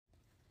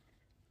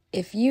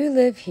If You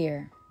Live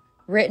Here,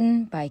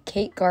 written by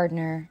Kate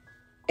Gardner,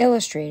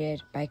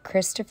 illustrated by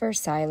Christopher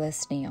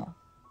Silas Neal.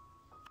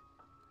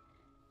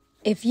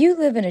 If you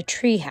live in a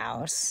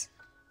treehouse,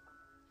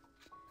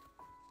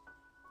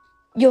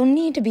 you'll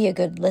need to be a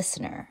good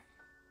listener.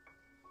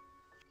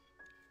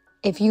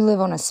 If you live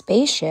on a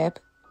spaceship,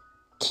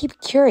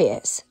 keep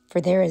curious, for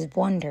there is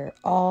wonder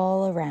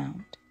all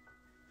around.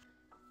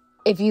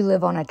 If you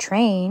live on a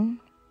train,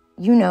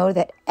 you know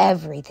that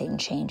everything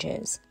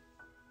changes.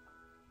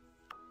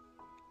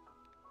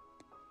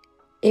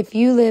 If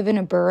you live in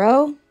a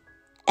burrow,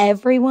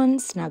 everyone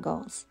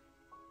snuggles.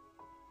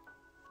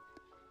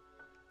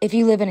 If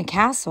you live in a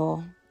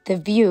castle, the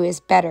view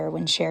is better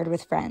when shared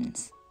with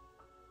friends.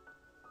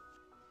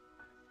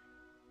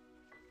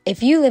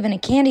 If you live in a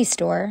candy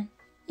store,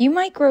 you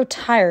might grow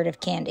tired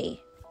of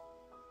candy.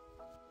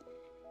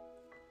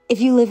 If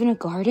you live in a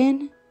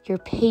garden, your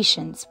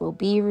patience will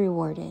be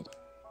rewarded.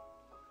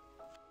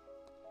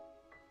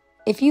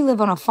 If you live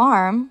on a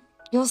farm,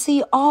 you'll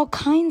see all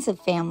kinds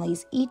of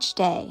families each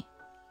day.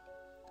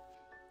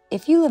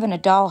 If you live in a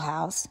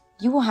dollhouse,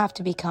 you will have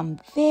to become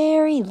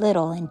very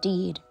little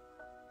indeed.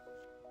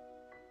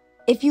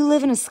 If you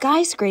live in a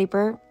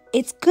skyscraper,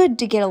 it's good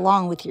to get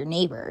along with your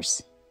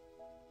neighbors.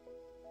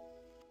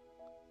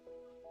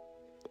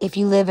 If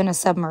you live in a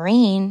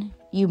submarine,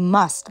 you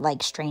must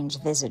like strange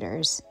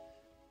visitors.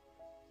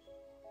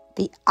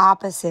 The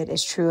opposite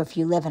is true if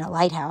you live in a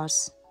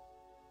lighthouse.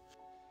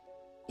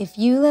 If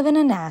you live in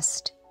a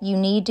nest, you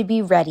need to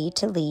be ready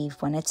to leave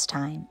when it's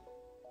time.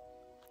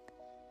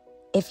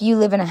 If you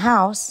live in a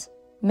house,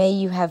 may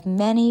you have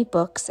many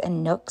books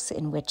and nooks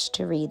in which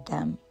to read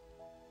them.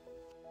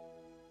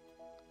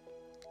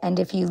 And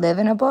if you live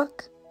in a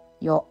book,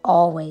 you'll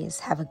always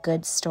have a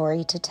good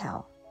story to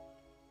tell.